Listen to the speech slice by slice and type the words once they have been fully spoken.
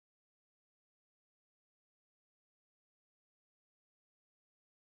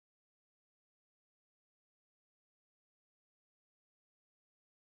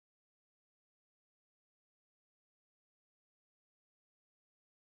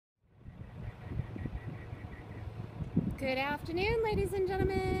Good afternoon, ladies and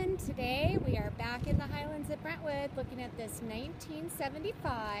gentlemen. Today we are back in the Highlands at Brentwood looking at this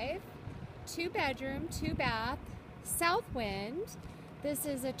 1975 2-bedroom, 2-bath Southwind. This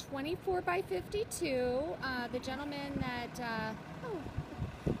is a 24 by 52. The gentleman that,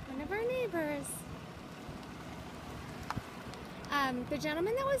 one of our neighbors. The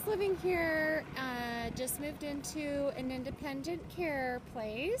gentleman that was living here just moved into an independent care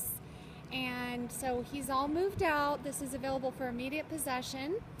place. And so he's all moved out. This is available for immediate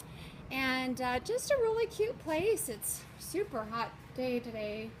possession. And just a really cute place. It's super hot day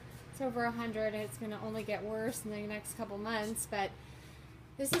today. It's over 100 and it's going to only get worse in the next couple months. But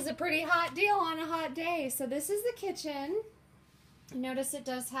this is a pretty hot deal on a hot day. So this is the kitchen. Notice it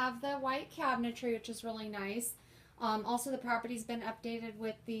does have the white cabinetry, which is really nice. Also, the property's been updated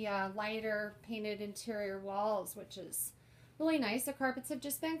with the lighter painted interior walls, which is really nice. The carpets have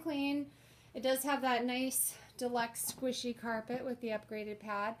just been cleaned. It does have that nice deluxe squishy carpet with the upgraded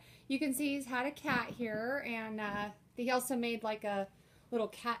pad. You can see he's had a cat here, and he also made like a little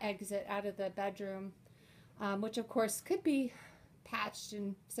cat exit out of the bedroom, which of course could be patched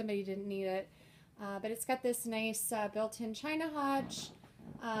and somebody didn't need it. But it's got this nice built-in china hutch,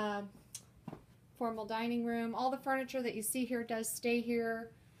 formal dining room. All the furniture that you see here does stay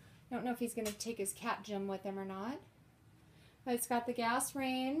here. I don't know if he's going to take his cat gym with him or not. But it's got the gas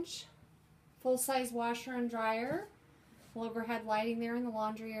range, full-size washer and dryer, full overhead lighting there in the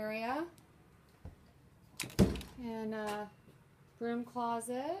laundry area, and a broom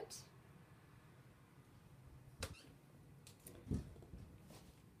closet,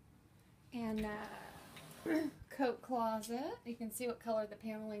 and a coat closet. You can see what color the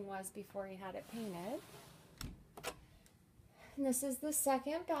paneling was before he had it painted. And this is the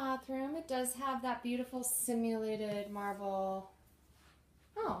second bathroom. It does have that beautiful simulated marble.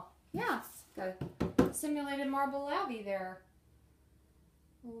 Oh, yeah, got a simulated marble lobby there.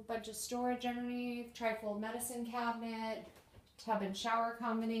 A little bunch of storage underneath, trifold medicine cabinet, tub and shower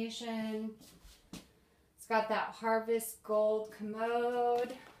combination. It's got that harvest gold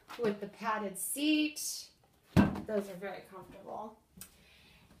commode with the padded seat. Those are very comfortable.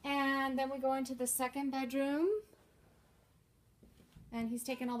 And then we go into the second bedroom. And he's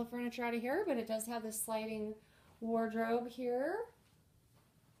taken all the furniture out of here, but it does have this sliding wardrobe here.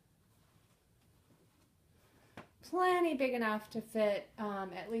 Plenty big enough to fit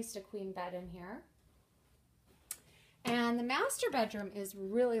at least a queen bed in here. And the master bedroom is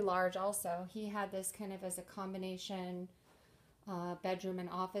really large also. He had this kind of as a combination bedroom and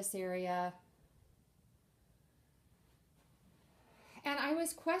office area. And I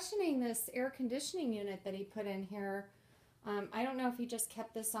was questioning this air conditioning unit that he put in here. I don't know if he just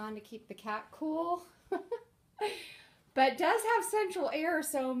kept this on to keep the cat cool, but it does have central air,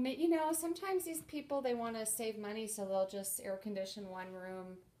 so, you know, sometimes these people, they want to save money, so they'll just air condition one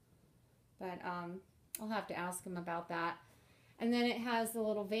room, but I'll have to ask him about that. And then it has the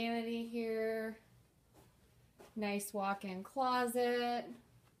little vanity here, nice walk-in closet.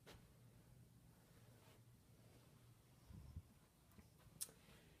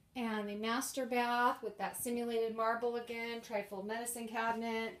 And the master bath with that simulated marble again, trifold medicine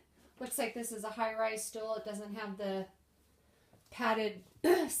cabinet. Looks like this is a high-rise stool. It doesn't have the padded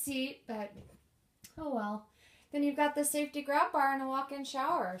seat, but oh well. Then you've got the safety grab bar and a walk-in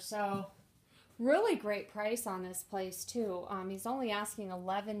shower. So really great price on this place too. He's only asking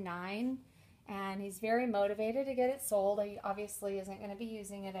 $11,900 and he's very motivated to get it sold. He obviously isn't going to be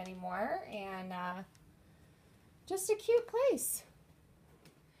using it anymore, and just a cute place.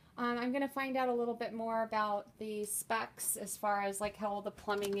 I'm going to find out a little bit more about the specs as far as like how old the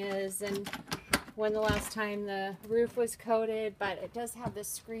plumbing is and when the last time the roof was coated, but it does have this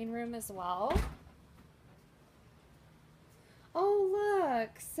screen room as well. Oh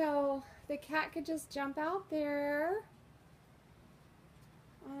look, so the cat could just jump out there.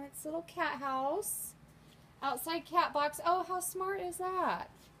 It's a little cat house. Outside cat box. Oh, how smart is that?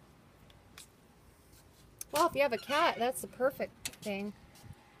 Well, if you have a cat, that's the perfect thing.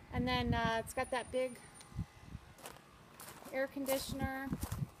 And then it's got that big air conditioner.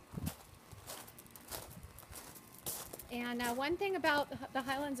 And one thing about the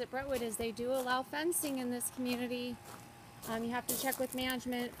Highlands at Brentwood is they do allow fencing in this community. You have to check with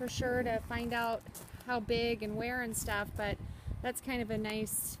management for sure to find out how big and where and stuff, but that's kind of a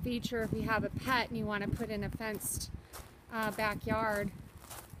nice feature if you have a pet and you want to put in a fenced backyard.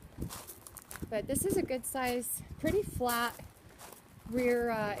 But this is a good size, pretty flat rear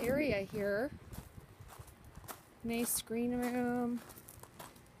area here. Nice screen room.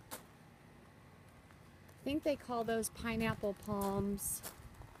 I think they call those pineapple palms.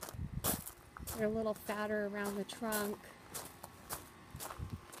 They're a little fatter around the trunk.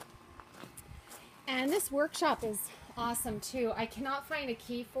 And this workshop is awesome too. I cannot find a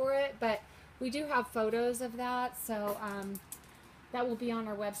key for it, but we do have photos of that, so that will be on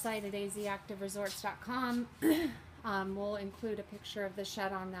our website at azactiveresorts.com. We'll include a picture of the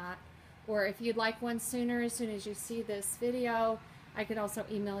shed on that. Or if you'd like one sooner, as soon as you see this video, I could also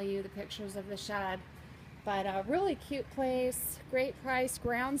email you the pictures of the shed. But a really cute place, great price,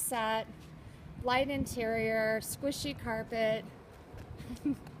 ground set, light interior, squishy carpet,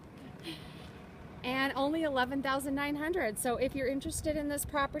 and only $11,900. So if you're interested in this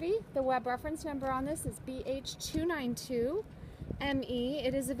property, the web reference number on this is BH292ME.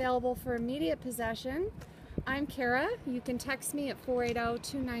 It is available for immediate possession. I'm Kara. You can text me at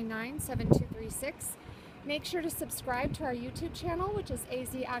 480-299-7236. Make sure to subscribe to our YouTube channel, which is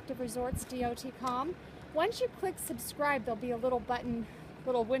azactiveresorts.com. Once you click subscribe, there'll be a little button,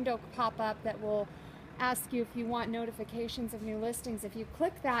 little window pop up that will ask you if you want notifications of new listings. If you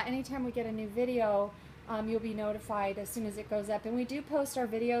click that, anytime we get a new video, you'll be notified as soon as it goes up. And we do post our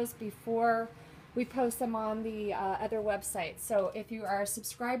videos before we post them on the other websites. So if you are a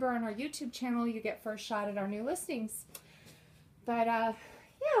subscriber on our YouTube channel, you get first shot at our new listings. But yeah,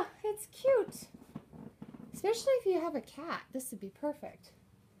 it's cute. Especially if you have a cat, this would be perfect.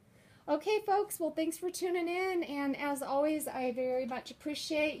 Okay, folks, well, thanks for tuning in, and as always, I very much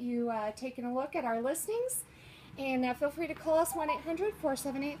appreciate you taking a look at our listings, and feel free to call us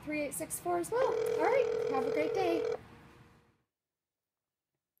 1-800-478-3864 as well. All right, have a great day.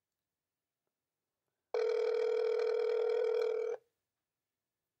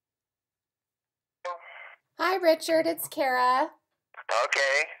 Hi, Richard, it's Kara.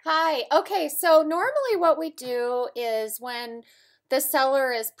 Okay. Hi. Okay, so normally what we do is when the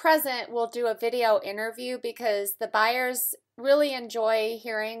seller is present, we'll do a video interview because the buyers really enjoy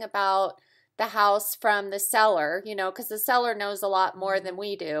hearing about the house from the seller, you know, because the seller knows a lot more than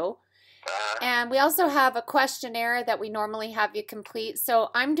we do. And we also have a questionnaire that we normally have you complete. So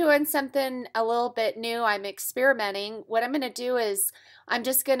I'm doing something a little bit new. I'm experimenting. What I'm going to do is I'm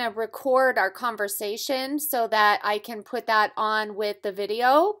just going to record our conversation so that I can put that on with the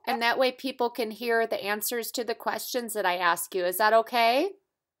video. And that way people can hear the answers to the questions that I ask you. Is that okay?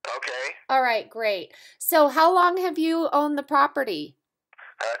 Okay. All right, great. So how long have you owned the property?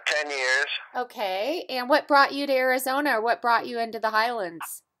 10 years. Okay. And what brought you to Arizona, or what brought you into the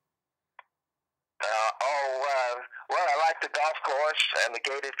Highlands? Well, I like the golf course and the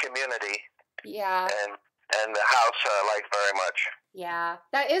gated community. Yeah. And the house I like very much. Yeah,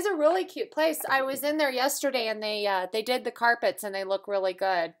 that is a really cute place. I was in there yesterday, and they did the carpets, and they look really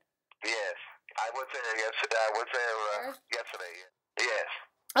good. Yes, I was there yesterday. Yes.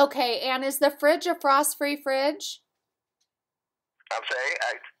 Okay, and is the fridge a frost-free fridge? I'm sorry.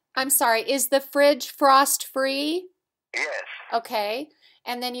 I'm sorry. Is the fridge frost-free? Yes. Okay.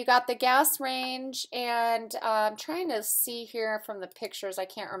 And then you got the gas range, and I'm trying to see here from the pictures. I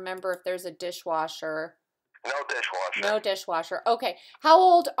can't remember if there's a dishwasher. No dishwasher. No dishwasher. Okay. How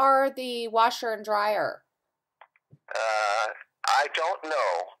old are the washer and dryer? I don't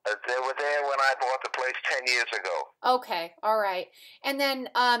know. They were there when I bought the place 10 years ago. Okay. All right. And then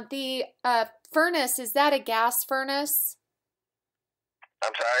the furnace, is that a gas furnace?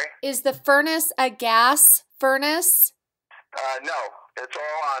 I'm sorry? Is the furnace a gas furnace? No. It's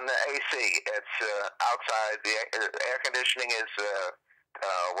all on the AC. It's outside. The air conditioning is,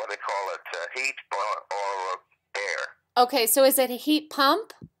 what do they call it, heat or air. Okay, so is it a heat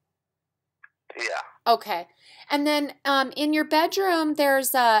pump? Yeah. Okay. And then in your bedroom,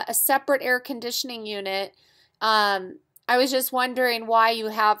 there's a separate air conditioning unit. I was just wondering why you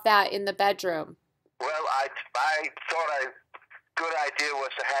have that in the bedroom. Well, I thought a good idea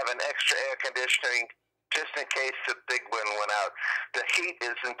was to have an extra air conditioning just in case the big one went out. The heat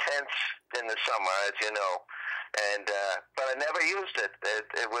is intense in the summer, as you know, and but I never used it.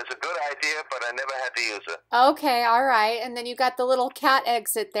 It was a good idea, but I never had to use it. Okay, all right. And then you got the little cat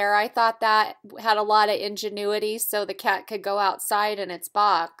exit there. I thought that had a lot of ingenuity so the cat could go outside in its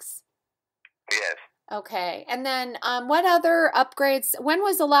box. Yes. Okay. And then what other upgrades? When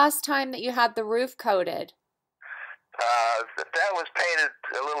was the last time that you had the roof coated? That was painted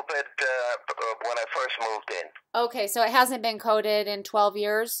a little bit when I first moved in. Okay, so it hasn't been coated in 12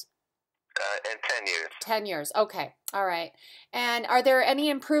 years? In 10 years. 10 years, okay. All right. And are there any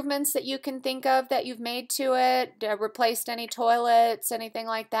improvements that you can think of that you've made to it? Replaced any toilets, anything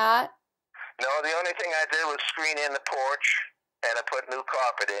like that? No, the only thing I did was screen in the porch, and I put new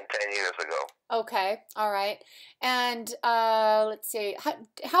carpet in 10 years ago. Okay, all right. And let's see,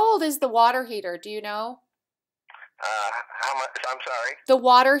 how old is the water heater? Do you know? How much? I'm sorry. The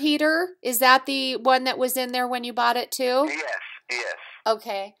water heater, is that the one that was in there when you bought it too? Yes, yes.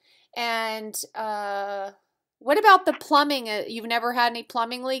 Okay. And what about the plumbing? You've never had any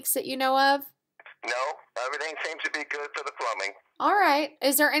plumbing leaks that you know of? No, everything seems to be good for the plumbing. All right.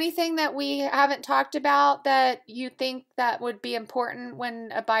 Is there anything that we haven't talked about that you think that would be important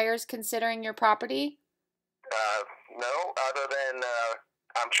when a buyer's considering your property? No, other than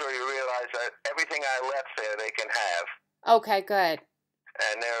I'm sure you realize that everything I left there they can have. Okay, good.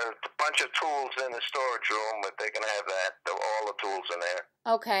 And there are a bunch of tools in the storage room, but they can have that, all the tools in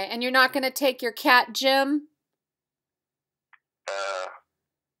there. Okay, and you're not going to take your cat Jim?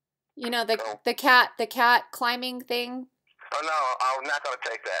 You know, the cat climbing thing? Oh, no, I'm not going to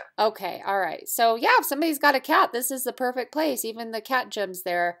take that. Okay, all right. So, yeah, if somebody's got a cat, this is the perfect place. Even the cat Jim's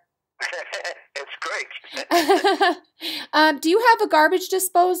there. It's great. Do you have a garbage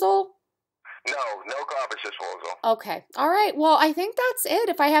disposal? No garbage disposal. Okay. All right. Well, I think that's it.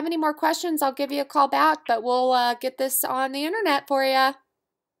 If I have any more questions, I'll give you a call back, but we'll get this on the internet for you.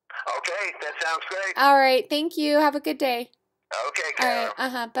 Okay, that sounds great. All right. Thank you. Have a good day. Okay, All Carol.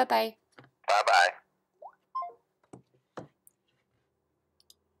 right. Bye-bye. Bye-bye.